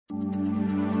Hi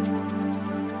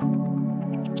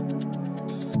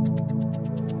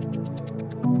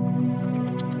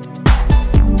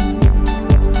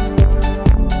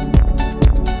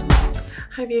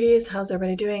beauties, how's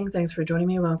everybody doing? Thanks for joining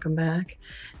me, welcome back.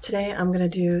 Today I'm going to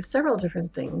do several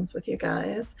different things with you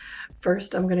guys.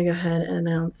 First, I'm going to go ahead and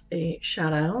announce a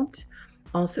shout out.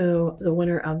 Also, the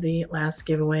winner of the last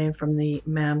giveaway from the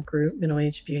M.A.B group, Middle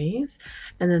Age Beauties,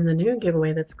 and then the new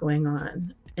giveaway that's going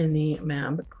on in the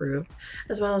M.A.B group,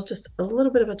 as well as just a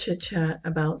little bit of a chit chat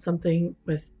about something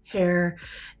with hair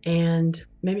and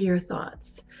maybe your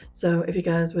thoughts. So if you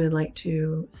guys would like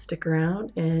to stick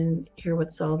around and hear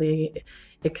what's all the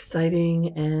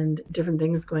exciting and different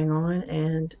things going on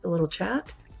and a little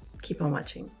chat, keep on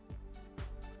watching.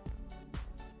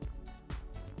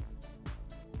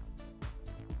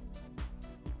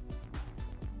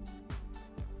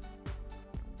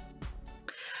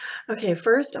 Okay,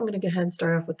 first I'm going to go ahead and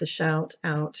start off with the shout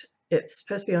out. It's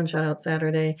supposed to be on shout out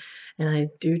Saturday, and I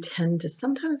do tend to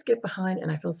sometimes get behind, and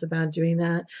I feel so bad doing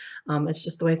that. It's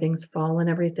just the way things fall and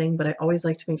everything, but I always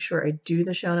like to make sure I do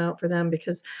the shout out for them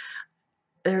because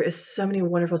there is so many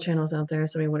wonderful channels out there,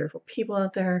 so many wonderful people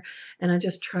out there, and I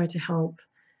just try to help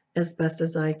as best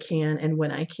as I can and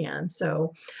when I can.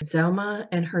 So Zelma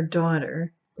and her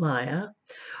daughter, Laya,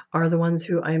 are the ones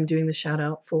who I'm doing the shout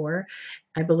out for.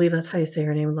 I believe that's how you say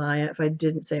her name, Laya. If I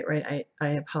didn't say it right, I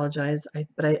apologize.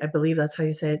 But I believe that's how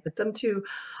you say it. But them two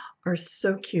are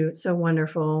so cute, so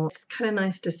wonderful. It's kind of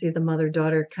nice to see the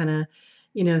mother-daughter kind of,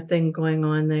 thing going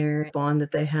on there, bond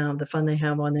that they have, the fun they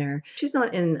have on there. She's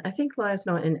not in, I think Laya's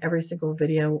not in every single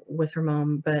video with her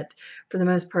mom, but for the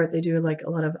most part, they do like a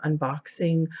lot of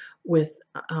unboxing with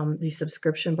the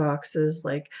subscription boxes.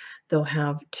 Like they'll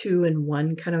have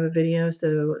 2-in-1 kind of a video.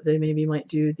 So they maybe might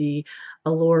do the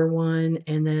Allure one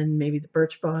and then maybe the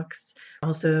Birchbox.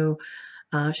 Also,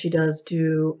 she does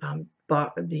do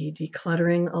the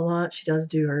decluttering a lot. She does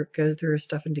go through her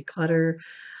stuff and declutter.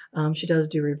 She does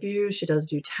do reviews. She does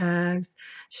do tags.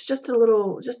 She's just a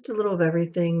little of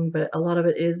everything, but a lot of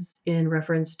it is in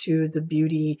reference to the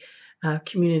beauty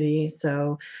community.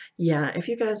 So yeah, if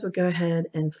you guys would go ahead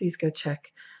and please go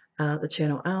check the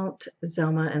channel out,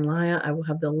 Zelma and Laya. I will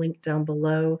have the link down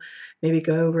below. Maybe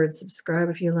go over and subscribe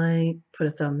if you like, put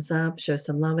a thumbs up, show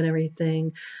some love and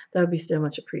everything. That would be so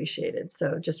much appreciated.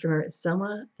 So just remember, it's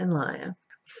Zelma and Laya.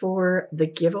 For the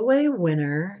giveaway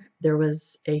winner, there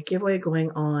was a giveaway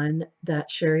going on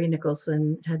that Sherry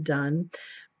Nicholson had done.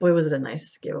 Boy, was it a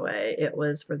nice giveaway. It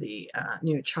was for the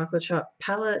new Chocolate Shop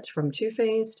palette from Too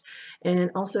Faced.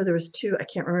 And also there was two, I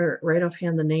can't remember right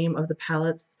offhand the name of the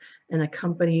palettes and a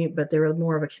company, but they were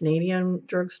more of a Canadian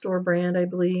drugstore brand, I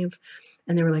believe.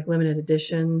 And they were like limited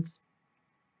editions.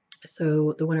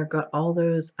 So the winner got all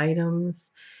those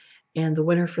items. And the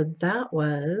winner for that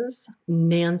was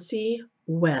Nancy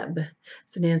Webb.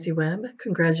 So Nancy Webb,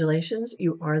 congratulations,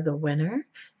 you are the winner.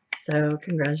 So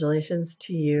congratulations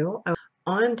to you.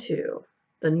 On to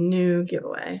the new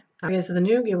giveaway. Okay, so the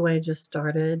new giveaway just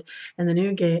started, and the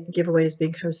new giveaway is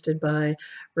being hosted by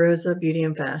Rosa Beauty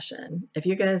and Fashion. If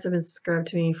you guys have been subscribed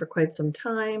to me for quite some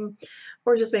time,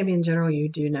 or just maybe in general you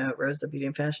do know Rosa Beauty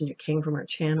and Fashion, you came from her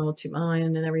channel to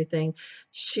mine and everything,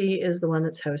 she is the one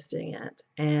that's hosting it.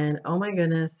 And oh my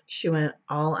goodness, she went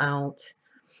all out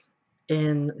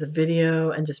in the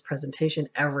video and just presentation,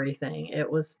 everything.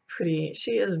 It was pretty,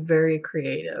 she is very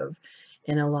creative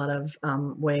in a lot of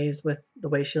ways with the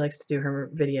way she likes to do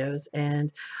her videos.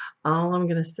 And all I'm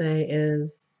going to say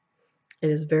is it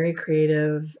is very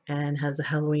creative and has a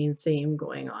Halloween theme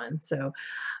going on. So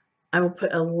I will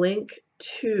put a link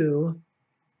to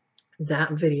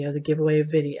that video, the giveaway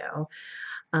video.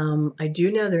 I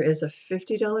do know there is a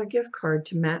 $50 gift card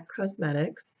to MAC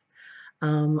Cosmetics.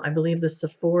 I believe the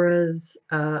Sephora's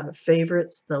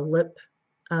favorites, the lip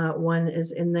one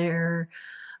is in there.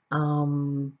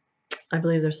 I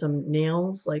believe there's some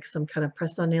nails, like some kind of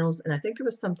press-on nails, and I think there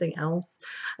was something else.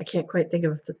 I can't quite think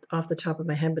of off the top of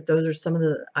my head, but those are some of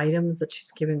the items that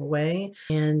she's giving away.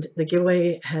 And the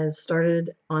giveaway has started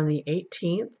on the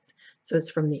 18th, so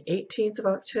it's from the 18th of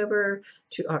October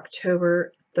to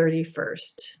October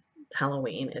 31st.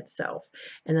 Halloween itself.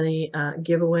 And the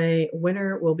giveaway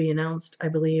winner will be announced, I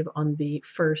believe, on the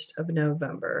 1st of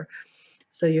November.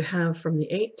 So you have from the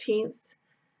 18th,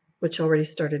 which already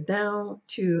started now,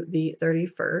 to the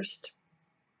 31st.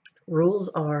 Rules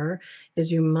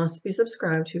is you must be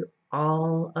subscribed to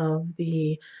all of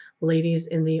the ladies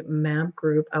in the M.A.B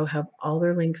group. I'll have all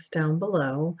their links down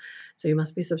below. So you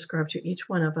must be subscribed to each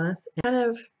one of us. And kind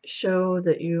of show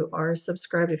that you are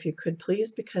subscribed if you could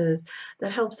please, because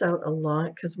that helps out a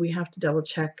lot, because we have to double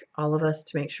check, all of us,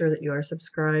 to make sure that you are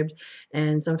subscribed.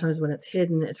 And sometimes when it's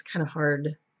hidden, it's kind of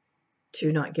hard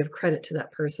to not give credit to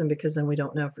that person, because then we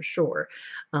don't know for sure.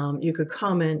 You could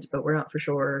comment, but we're not for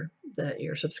sure that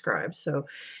you're subscribed. So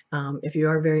if you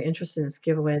are very interested in this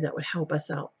giveaway, that would help us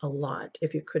out a lot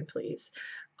if you could please.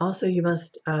 Also, you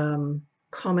must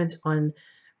comment on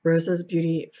Rosa's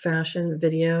Beauty Fashion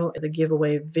video, the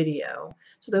giveaway video.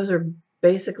 So those are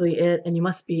basically it. And you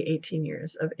must be 18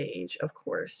 years of age, of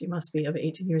course. You must be of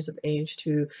 18 years of age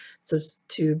to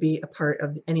be a part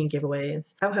of any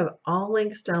giveaways. I'll have all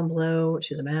links down below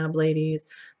to the M.A.B ladies,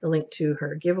 the link to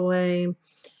her giveaway,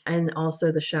 and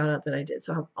also the shout out that I did.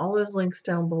 So I have all those links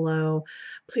down below.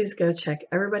 Please go check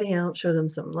everybody out, show them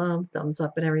some love, thumbs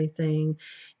up and everything,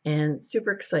 and super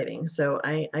exciting. So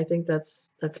I think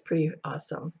that's pretty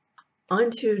awesome. On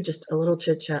to just a little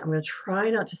chit chat. I'm going to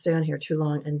try not to stay on here too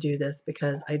long and do this,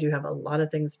 because I do have a lot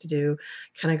of things to do,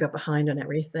 kind of got behind on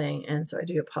everything, and so I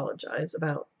do apologize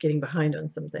about getting behind on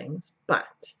some things. But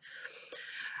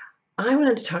I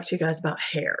wanted to talk to you guys about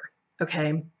hair, okay?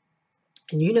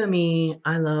 And you know me,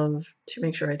 I love to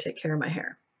make sure I take care of my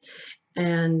hair.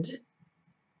 And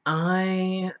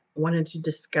I wanted to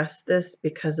discuss this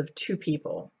because of two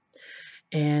people.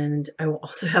 And I will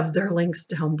also have their links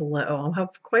down below. I'll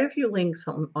have quite a few links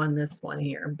on this one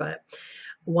here, but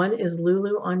one is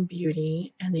Lulu on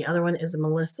Beauty, and the other one is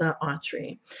Melissa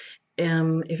Autry.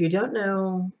 If you don't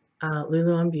know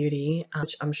Lulu on Beauty,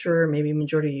 which I'm sure maybe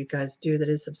majority of you guys do that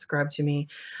is subscribed to me,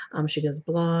 she does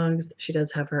blogs, she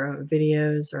does have her own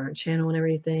videos, her own channel and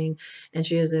everything, and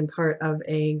she is in part of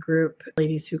a group,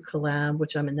 Ladies Who Collab,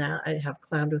 which I'm in that. I have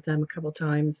collabed with them a couple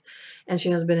times, and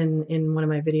she has been in one of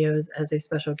my videos as a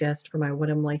special guest for my What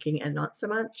I'm Liking and Not So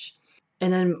Much.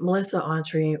 And then Melissa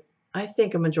Autry, I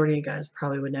think a majority of you guys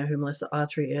probably would know who Melissa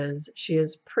Autry is. She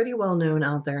is pretty well known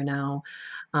out there now.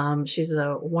 She's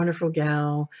a wonderful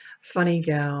gal, funny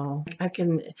gal.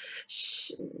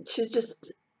 She's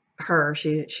just her.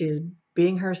 She's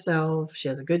being herself. She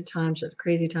has a good time. She has a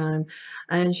crazy time,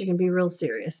 and she can be real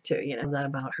serious too. You know that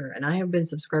about her. And I have been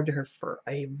subscribed to her for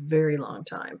a very long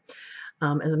time.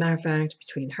 As a matter of fact,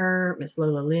 between her, Miss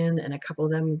Lola Lynn, and a couple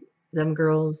of them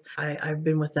girls, I've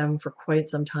been with them for quite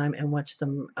some time and watched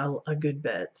them a good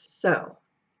bit. So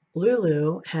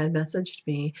Lulu had messaged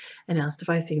me and asked if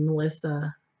I see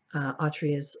Melissa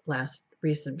Autry's last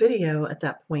recent video at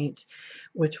that point,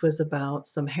 which was about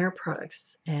some hair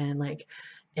products, and like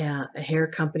a hair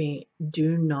company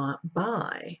do not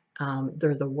buy.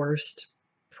 They're the worst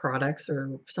products,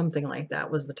 or something like that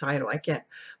was the title. I can't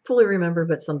fully remember,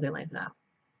 but something like that.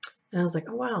 And I was like,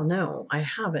 oh wow, no, I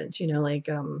haven't. You know, like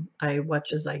I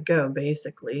watch as I go,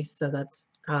 basically. So that's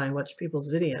how I watch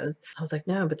people's videos. I was like,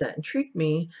 no, but that intrigued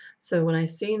me. So when I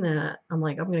seen that, I'm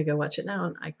like, I'm gonna go watch it now.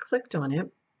 And I clicked on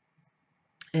it,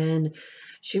 and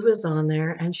she was on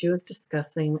there, and she was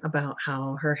discussing about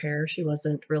how her hair, she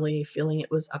wasn't really feeling it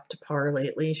was up to par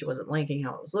lately. She wasn't liking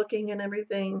how it was looking and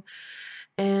everything.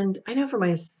 And I know for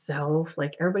myself,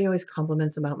 like everybody always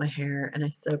compliments about my hair, and I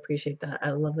so appreciate that.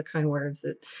 I love the kind words.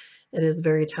 It is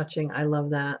very touching. I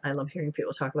love that. I love hearing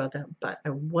people talk about that. But I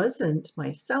wasn't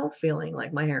myself feeling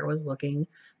like my hair was looking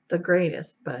the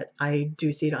greatest, but I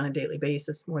do see it on a daily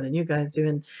basis more than you guys do.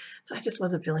 And so I just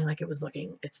wasn't feeling like it was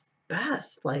looking its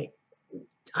best. Like,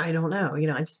 I don't know,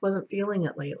 I just wasn't feeling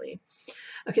it lately.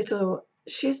 Okay, so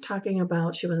she's talking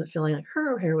about she wasn't feeling like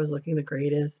her hair was looking the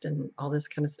greatest and all this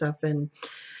kind of stuff. And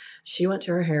she went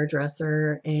to her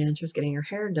hairdresser and she was getting her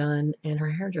hair done. And her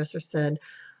hairdresser said,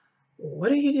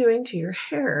 what are you doing to your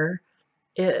hair?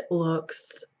 It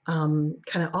looks kind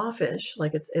of offish,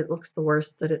 like it looks the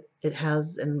worst that it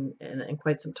has in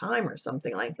quite some time, or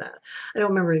something like that. I don't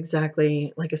remember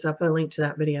exactly. Like I said, I'll put a link to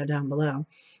that video down below.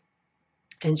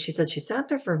 And she said she sat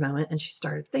there for a moment and she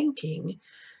started thinking,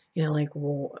 like,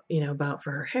 well, about for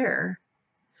her hair.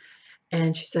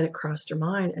 And she said it crossed her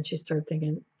mind, and she started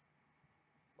thinking,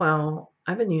 well,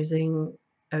 I've been using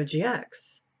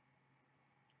OGX.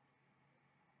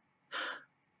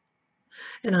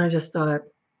 And I just thought,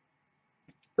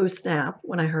 oh snap,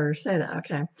 when I heard her say that.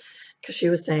 Okay. Because she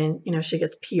was saying, she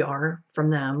gets PR from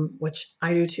them, which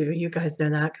I do too. You guys know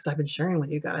that because I've been sharing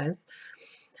with you guys.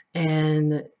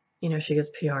 And, she gets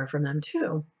PR from them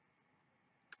too.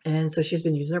 And so she's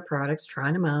been using her products,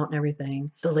 trying them out and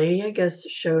everything. The lady, I guess,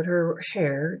 showed her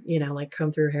hair, like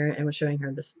combed through her hair, and was showing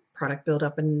her this product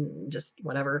buildup and just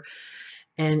whatever.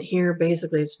 And here,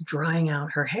 basically, it's drying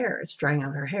out her hair. It's drying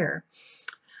out her hair.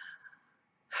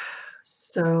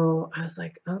 So I was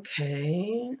like,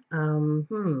 okay,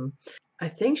 I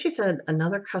think she said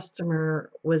another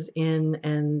customer was in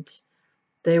and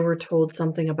they were told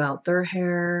something about their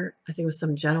hair. I think it was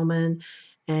some gentleman,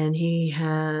 and he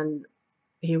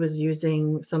was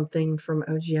using something from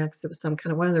OGX. It was some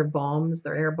kind of one of their balms,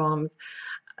 their hair balms.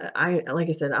 Like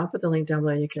I said, I'll put the link down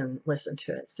below. You can listen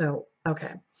to it. So,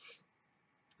 okay.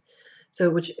 So,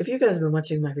 which, if you guys have been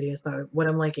watching my videos about what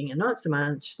I'm liking and not so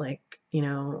much, like,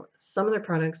 some of the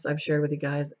products I've shared with you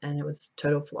guys, and it was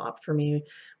total flop for me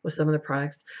with some of the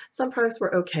products. Some products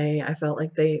were okay. I felt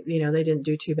like they didn't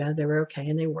do too bad. They were okay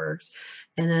and they worked.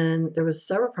 And then there was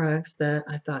several products that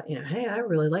I thought, hey, I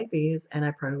really like these, and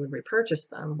I probably would repurchase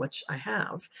them, which I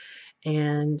have.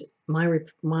 And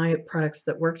my products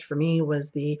that worked for me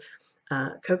was the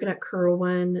coconut curl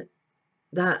one.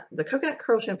 That the coconut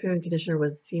curl shampoo and conditioner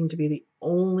seemed to be the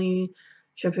only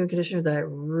shampoo and conditioner that I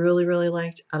really, really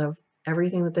liked out of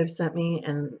everything that they've sent me,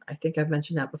 and I think I've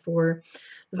mentioned that before.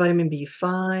 The vitamin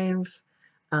B5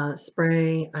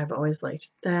 spray, I've always liked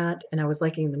that, and I was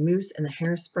liking the mousse and the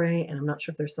hairspray, and I'm not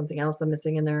sure if there's something else I'm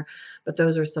missing in there, but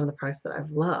those are some of the products that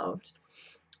I've loved.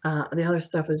 The other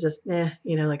stuff was just, like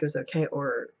it was okay.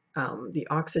 Or the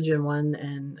oxygen one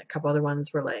and a couple other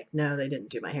ones were like, no, they didn't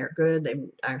do my hair good. They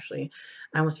actually,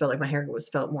 I almost felt like my hair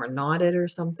felt more knotted or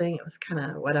something. It was kind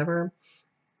of whatever.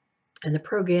 And the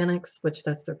Proganics, which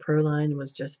that's their Pro line,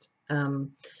 was just, too.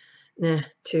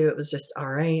 It was just all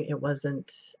right. It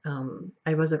wasn't,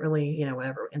 I wasn't really,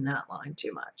 whatever in that line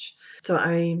too much. So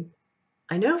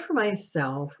I know for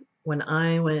myself when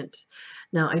I went,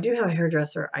 now I do have a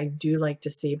hairdresser I do like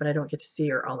to see, but I don't get to see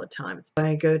her all the time.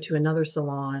 I go to another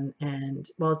salon and,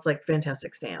 well, it's like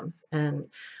Fantastic Sam's. And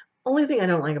only thing I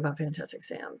don't like about Fantastic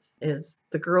Sam's is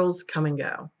the girls come and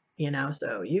go,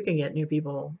 so you can get new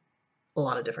people a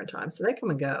lot of different times. So they come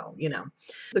and go.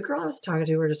 The girl I was talking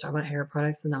to, we were just talking about hair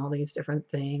products and all these different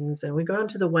things. And we got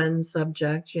into the Wen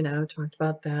subject, talked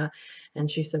about that.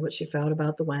 And she said what she felt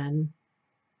about the Wen.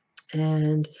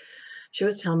 And she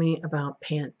was telling me about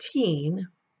Pantene,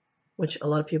 which a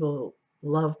lot of people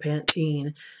love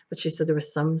Pantene, but she said there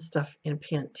was some stuff in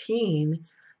Pantene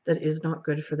that is not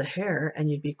good for the hair, and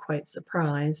you'd be quite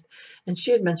surprised. And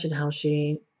she had mentioned how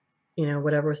she,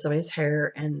 whatever was somebody's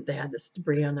hair, and they had this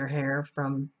debris on their hair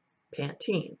from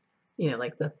Pantene.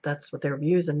 Like that's what they were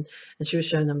using. And she was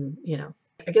showing them.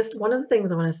 I guess one of the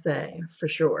things I want to say for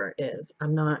sure is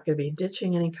I'm not going to be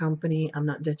ditching any company. I'm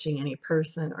not ditching any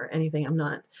person or anything. I'm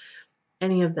not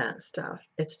any of that stuff.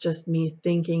 It's just me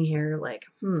thinking here, like,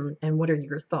 and what are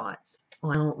your thoughts?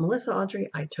 Well, Melissa Audrey,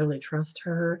 I totally trust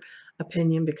her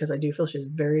opinion because I do feel she's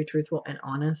very truthful and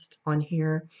honest on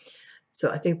here. So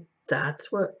I think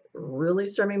that's what really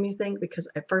started making me think, because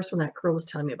at first when that girl was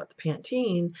telling me about the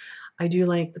Pantene, I do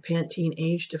like the Pantene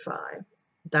Age Defy.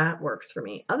 That works for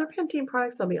me. Other Pantene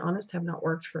products, I'll be honest, have not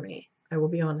worked for me. I will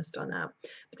be honest on that.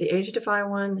 But the Age Defy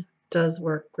one does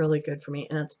work really good for me,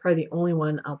 and it's probably the only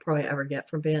one I'll probably ever get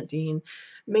from Pantene.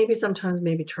 Maybe sometimes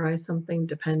maybe try something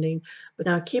depending. But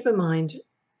now keep in mind,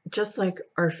 just like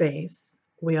our face,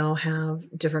 we all have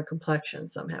different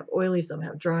complexions. Some have oily, some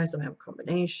have dry, some have a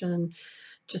combination.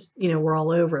 Just, we're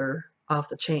all over off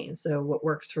the chain. So what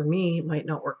works for me might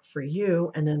not work for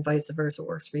you, and then vice versa,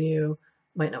 works for you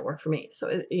might not work for me. So,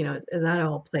 that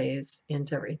all plays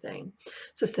into everything.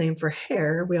 So same for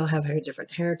hair. We all have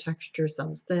different hair textures.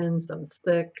 Some's thin, some's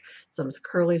thick, some's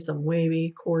curly, some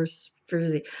wavy, coarse,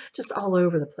 frizzy, just all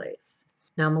over the place.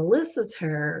 Now, Melissa's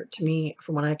hair, to me,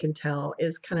 from what I can tell,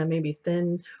 is kind of maybe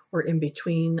thin or in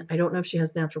between. I don't know if she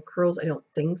has natural curls. I don't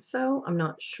think so. I'm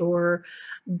not sure,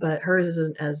 but hers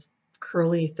isn't as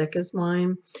curly, thick as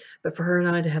mine. But for her and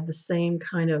I to have the same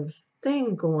kind of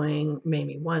thing going made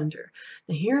me wonder.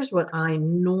 Now, here's what I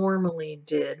normally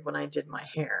did when I did my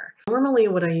hair. Normally,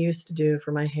 what I used to do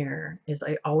for my hair is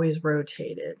I always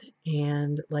rotated.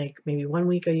 And like maybe one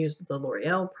week I used the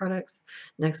L'Oreal products.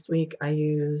 Next week I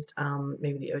used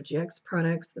maybe the OGX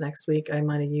products. The next week I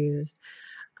might have used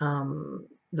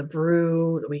the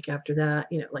Brew. The week after that,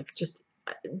 like just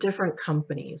different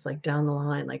companies, like down the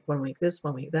line, like one week this,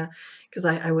 one week that, because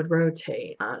I would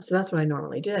rotate. So that's what I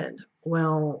normally did.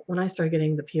 Well, when I started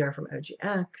getting the PR from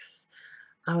OGX,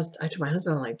 I told my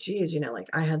husband, I'm like, geez, like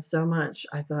I had so much.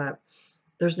 I thought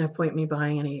there's no point in me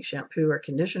buying any shampoo or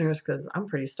conditioners because I'm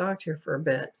pretty stocked here for a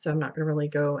bit. So I'm not going to really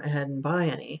go ahead and buy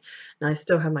any. And I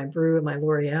still have my Brew and my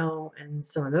L'Oreal and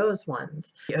some of those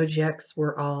ones. The OGX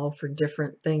were all for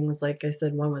different things. Like I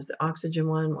said, one was the oxygen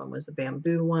one was the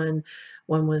bamboo one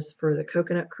was for the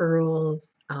coconut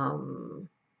curls.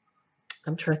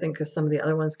 I'm trying to think of some of the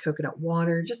other ones, coconut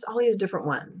water, just all these different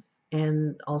ones.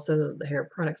 And also the hair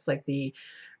products like the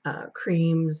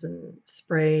creams and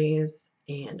sprays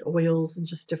and oils and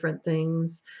just different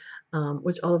things.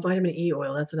 Which all the vitamin E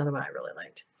oil, that's another one I really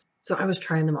liked. So I was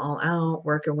trying them all out,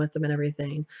 working with them and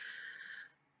everything.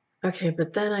 Okay,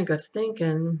 but then I got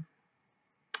thinking,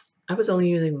 I was only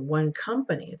using one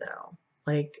company though.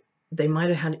 Like they might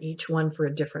have had each one for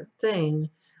a different thing,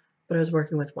 but I was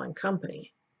working with one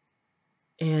company.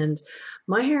 And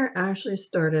my hair actually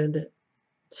started,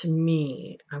 to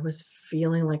me, I was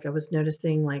feeling like I was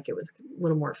noticing like it was a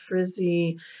little more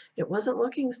frizzy. It wasn't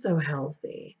looking so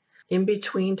healthy. In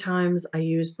between times, I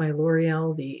used my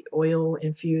L'Oreal, the oil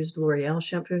infused L'Oreal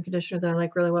shampoo and conditioner that I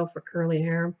like really well for curly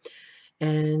hair,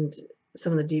 and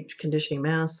some of the deep conditioning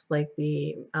masks like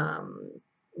the,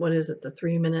 what is it, the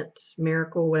 3 Minute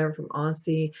Miracle, whatever from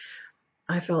Aussie.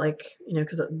 I felt like,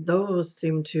 because those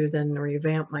seem to then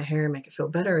revamp my hair and make it feel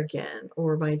better again,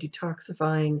 or by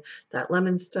detoxifying that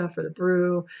lemon stuff or the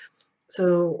brew.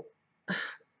 So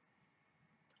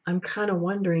I'm kind of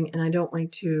wondering, and I don't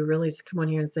like to really come on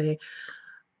here and say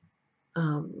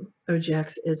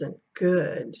OGX isn't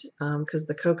good, because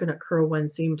the coconut curl one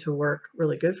seemed to work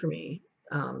really good for me.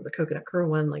 The coconut curl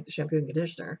one, like the shampoo and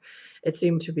conditioner, it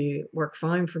seemed to be work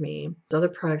fine for me. The other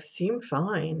products seem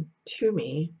fine to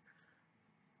me,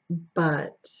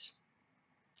 but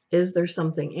is there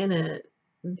something in it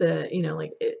that,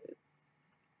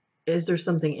 is there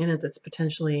something in it that's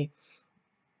potentially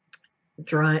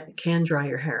can dry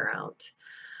your hair out?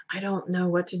 I don't know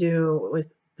what to do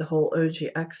with the whole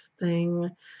OGX thing.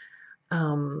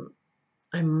 Um,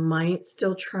 I might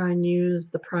still try and use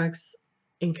the products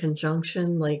in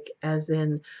conjunction, like as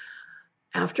in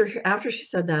after she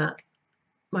said that,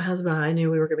 my husband and I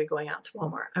knew we were going to be going out to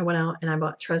Walmart. I went out and I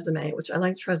bought Tresemme, which I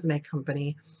like Tresemme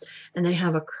company, and they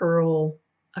have a curl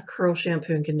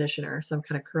shampoo and conditioner, some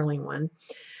kind of curling one.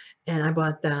 And I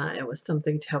bought that. It was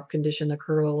something to help condition the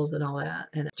curls and all that.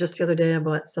 And just the other day, I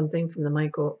bought something from the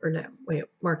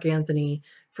Mark Anthony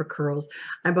for curls.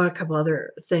 I bought a couple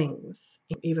other things,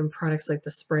 even products like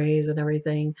the sprays and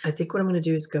everything. I think what I'm going to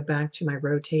do is go back to my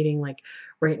rotating. Like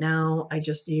right now, I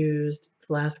just used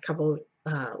the last couple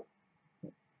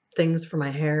things for my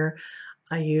hair.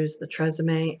 I used the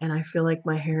Tresemme, and I feel like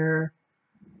my hair,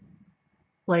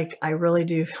 like I really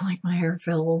do feel like my hair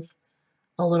feels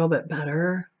a little bit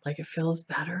better. Like it feels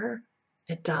better.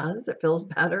 It does. It feels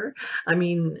better. I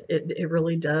mean, it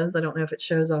really does. I don't know if it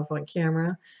shows off on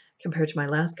camera compared to my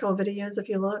last couple videos. If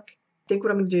you look, I think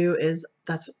what I'm gonna do is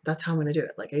that's how I'm gonna do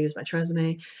it. Like I use my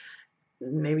Tresemme,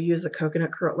 maybe use the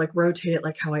coconut curl, like rotate it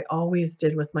like how I always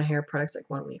did with my hair products. Like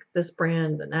 1 week this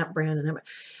brand, then that brand,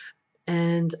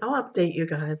 and I'll update you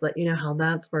guys, let you know how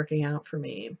that's working out for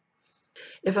me.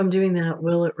 If I'm doing that,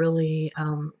 will it really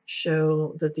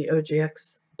show that the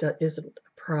OGX isn't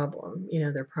a problem?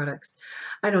 Their products.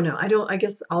 I don't know. I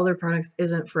guess all their products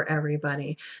isn't for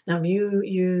everybody. Now,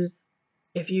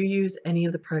 if you use any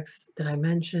of the products that I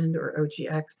mentioned or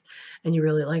OGX, and you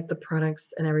really like the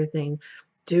products and everything,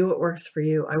 do what works for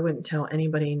you. I wouldn't tell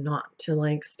anybody not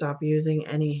to stop using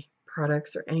any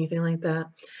products or anything like that.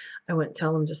 I wouldn't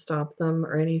tell them to stop them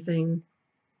or anything.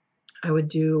 I would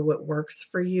do what works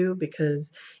for you,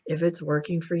 because if it's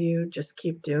working for you, just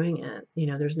keep doing it.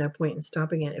 There's no point in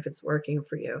stopping it if it's working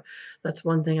for you. That's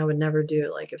one thing I would never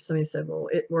do. Like if somebody said, "Well,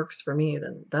 it works for me,"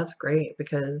 then that's great,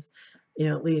 because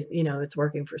at least it's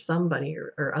working for somebody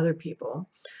or other people.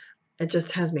 It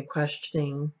just has me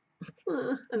questioning,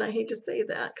 and I hate to say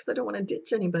that because I don't want to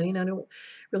ditch anybody, and I don't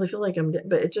really feel like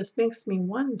but it just makes me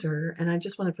wonder, and I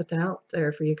just want to put that out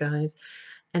there for you guys.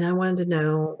 And I wanted to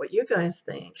know what you guys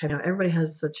think. I know everybody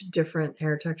has such different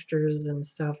hair textures and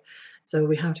stuff, so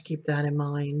we have to keep that in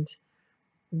mind.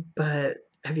 But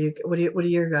what are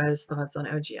your guys' thoughts on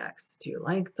OGX? Do you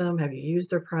like them? Have you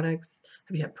used their products?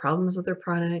 Have you had problems with their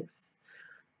products?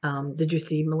 Did you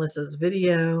see Melissa's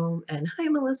video? And hi,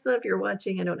 Melissa, if you're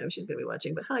watching. I don't know if she's going to be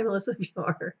watching, but hi, Melissa, if you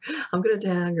are. I'm going to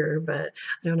tag her, but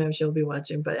I don't know if she'll be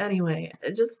watching. But anyway,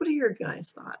 just what are your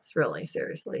guys' thoughts, really?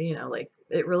 Seriously,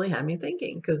 it really had me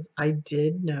thinking, because I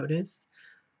did notice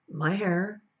my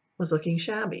hair was looking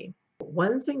shabby.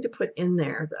 One thing to put in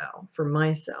there, though, for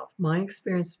myself, my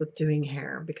experience with doing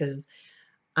hair, because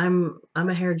I'm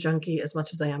a hair junkie as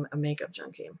much as I am a makeup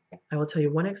junkie. I will tell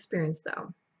you one experience,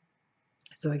 though.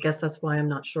 So I guess that's why I'm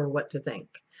not sure what to think.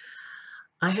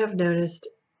 I have noticed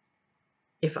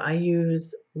if I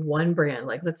use one brand,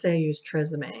 like let's say I use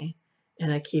Tresemme,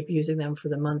 and I keep using them for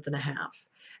the month and a half,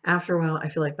 after a while I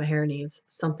feel like my hair needs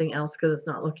something else because it's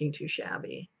not looking too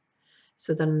shabby.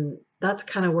 So then that's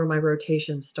kind of where my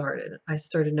rotation started. I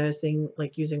started noticing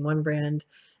like using one brand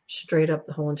straight up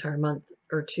the whole entire month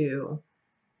or two,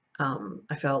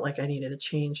 I felt like I needed a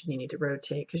change and you need to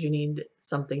rotate because you need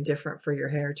something different for your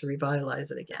hair to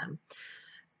revitalize it again.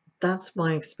 That's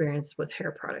my experience with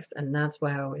hair products, and that's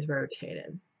why I always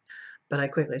rotated. But I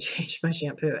quickly changed my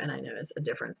shampoo and I noticed a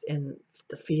difference in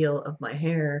the feel of my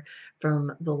hair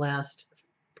from the last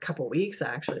couple weeks,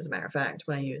 actually, as a matter of fact,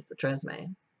 when I used the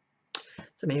Tresemme.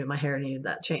 So maybe my hair needed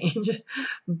that change.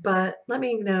 But let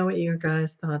me know what your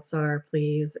guys' thoughts are,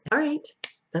 please. All right,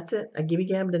 that's it. I gibby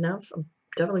gabbed enough. I'm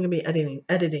definitely gonna be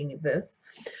editing this.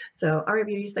 So, all right,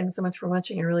 beauties, thanks so much for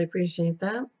watching. I really appreciate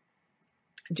that.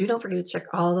 Do not forget to check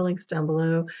all the links down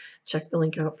below. Check the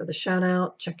link out for the shout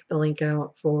out. Check the link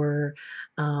out for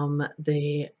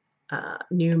the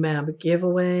new M.A.B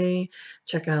giveaway.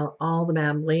 Check out all the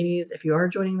M.A.B ladies. If you are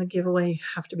joining the giveaway, you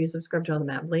have to be subscribed to all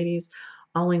the M.A.B ladies.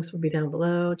 All links will be down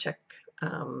below. Check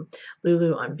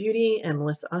Lulu on Beauty and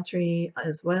Melissa Autry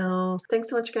as well. Thanks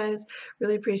so much, guys.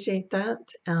 Really appreciate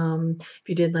that. If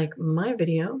you did like my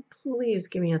video, please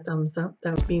give me a thumbs up.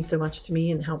 That would mean so much to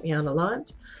me and help me out a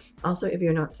lot. Also, if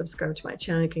you're not subscribed to my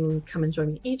channel, you can come and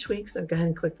join me each week. So go ahead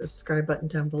and click the subscribe button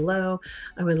down below.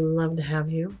 I would love to have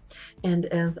you. And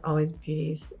as always,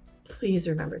 beauties, please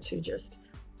remember to just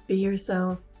be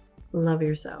yourself, love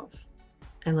yourself,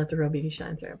 and let the real beauty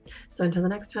shine through. So until the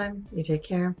next time, you take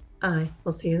care. I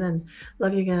will see you then.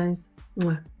 Love you guys.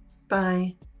 Mwah.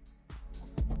 Bye.